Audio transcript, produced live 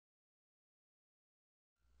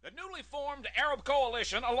The newly formed Arab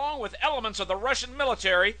coalition, along with elements of the Russian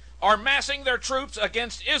military, are massing their troops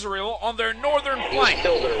against Israel on their northern flank. He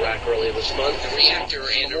was killed in Iraq earlier this month. The reactor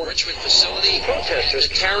and enrichment facility. Protesters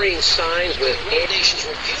carrying signs with the nation's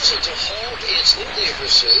refusal to halt its nuclear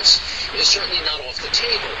pursuits is certainly not off the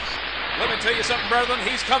table. Let me tell you something, brethren.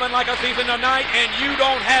 He's coming like a thief in the night, and you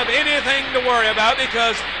don't have anything to worry about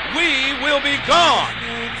because we will be gone.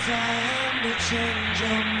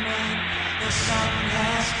 The sun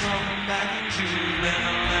has come back and you've been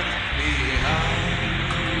left behind.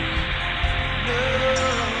 No, there's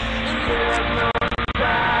no time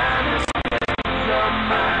to change your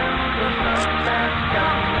mind. The sun has come back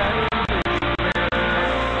and you've been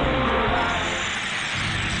left.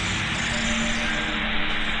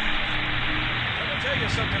 Let me tell you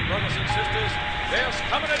something, brothers and sisters. There's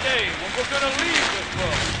coming a day when we're going to leave this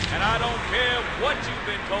world. And I don't care what you've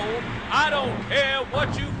been told. I don't care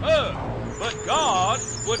what you've heard. But God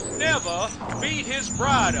would never beat his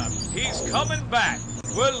bride up. He's coming back.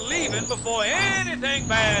 We're leaving before anything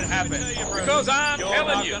bad happens. Because I'm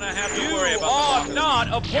telling you, you are not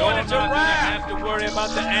appointed to wrath. You don't have to worry about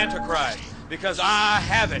the Antichrist. Because I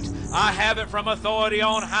have it. I have it from authority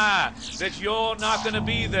on high that you're not going to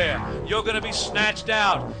be there. You're going to be snatched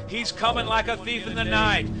out. He's coming like a thief in the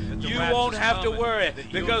night. You won't have to worry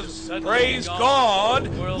because, praise God,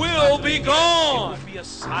 we'll be gone. It will be a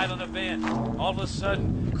silent event. All of a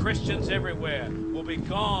sudden, Christians everywhere will be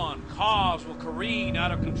gone. Cars will careen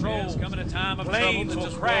out of control. There's coming a time of trouble that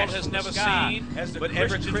this world has never seen. But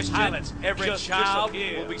every Christian, every child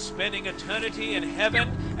will be spending eternity in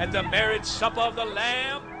heaven at the marriage supper of the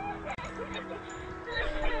Lamb.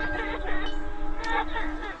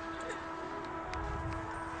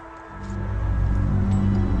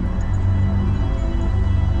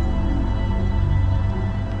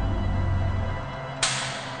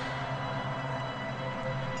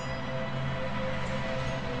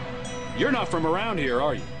 You're not from around here,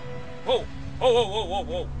 are you? Whoa, whoa, whoa, whoa, whoa,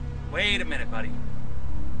 whoa. Wait a minute, buddy.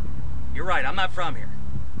 You're right, I'm not from here.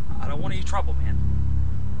 I don't want any trouble, man.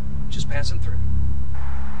 Just passing through.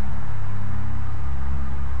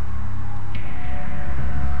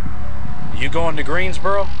 You going to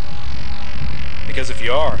Greensboro? Because if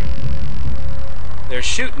you are, they're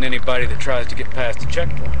shooting anybody that tries to get past the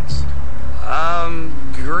checkpoints.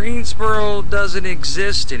 Greensboro doesn't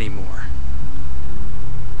exist anymore.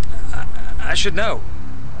 I should know.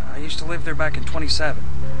 I used to live there back in 27.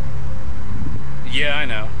 Yeah, I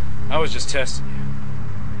know. I was just testing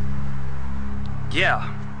you.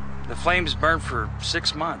 Yeah, the flames burned for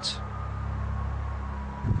 6 months.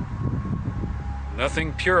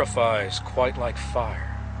 Nothing purifies quite like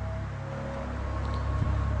fire.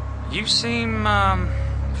 You seem,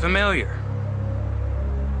 familiar.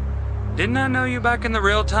 Didn't I know you back in the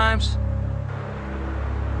real times?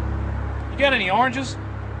 You got any oranges?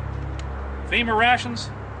 FEMA rations?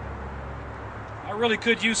 I really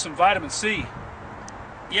could use some vitamin C.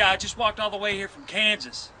 Yeah, I just walked all the way here from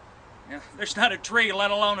Kansas. Yeah, there's not a tree,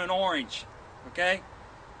 let alone an orange. Okay?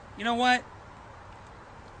 You know what?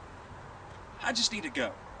 I just need to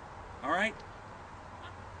go. All right?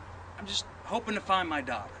 I'm just hoping to find my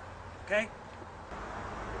daughter. Okay?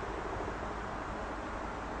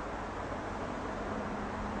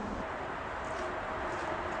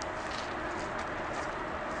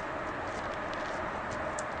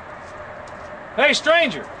 Hey,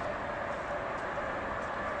 stranger!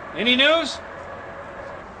 Any news?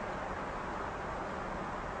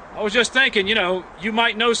 I was just thinking, you know, you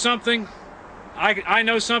might know something. I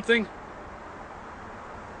know something.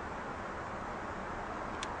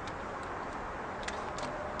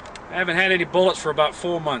 I haven't had any bullets for about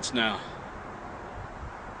 4 months now.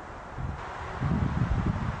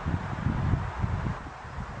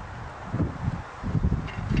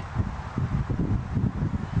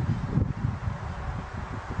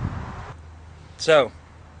 So,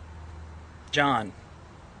 John,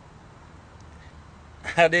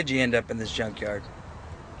 how did you end up in this junkyard?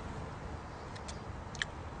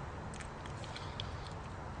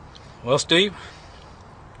 Well, Steve,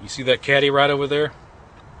 you see that caddy right over there?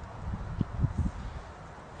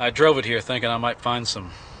 I drove it here thinking I might find some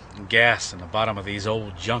gas in the bottom of these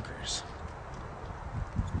old junkers.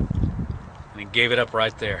 And he gave it up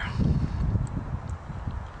right there.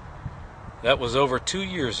 That was over 2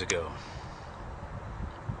 years ago.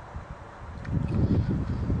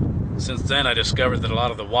 Since then, I discovered that a lot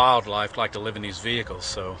of the wildlife like to live in these vehicles,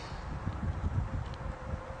 so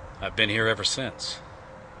I've been here ever since.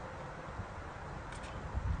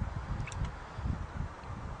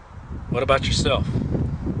 What about yourself?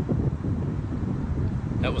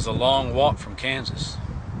 That was a long walk from Kansas.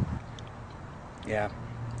 Yeah,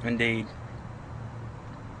 Indeed.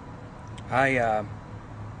 I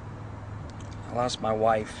lost my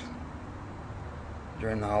wife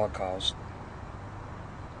during the Holocaust,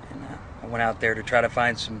 and I went out there to try to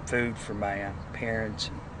find some food for my parents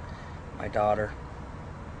and my daughter.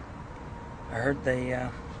 I heard they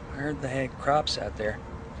had crops out there.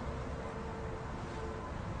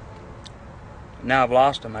 Now I've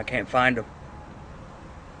lost them. I can't find them.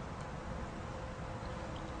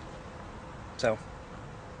 So,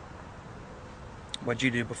 what'd you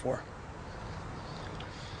do before?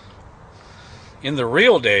 In the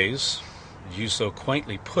real days, as you so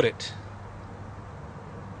quaintly put it,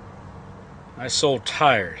 I sold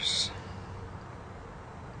tires.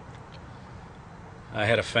 I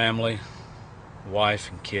had a family, wife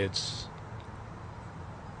and kids.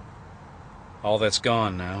 All that's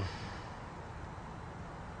gone now.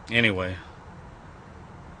 Anyway,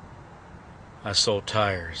 I sold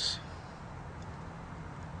tires.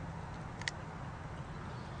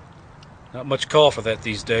 Not much call for that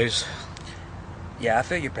these days. Yeah, I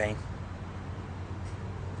feel your pain.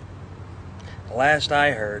 The last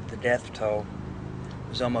I heard, the death toll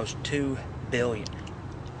was almost 2 billion.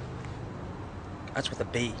 That's with a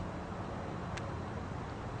B.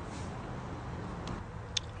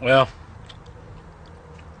 Well,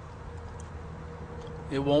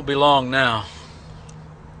 it won't be long now.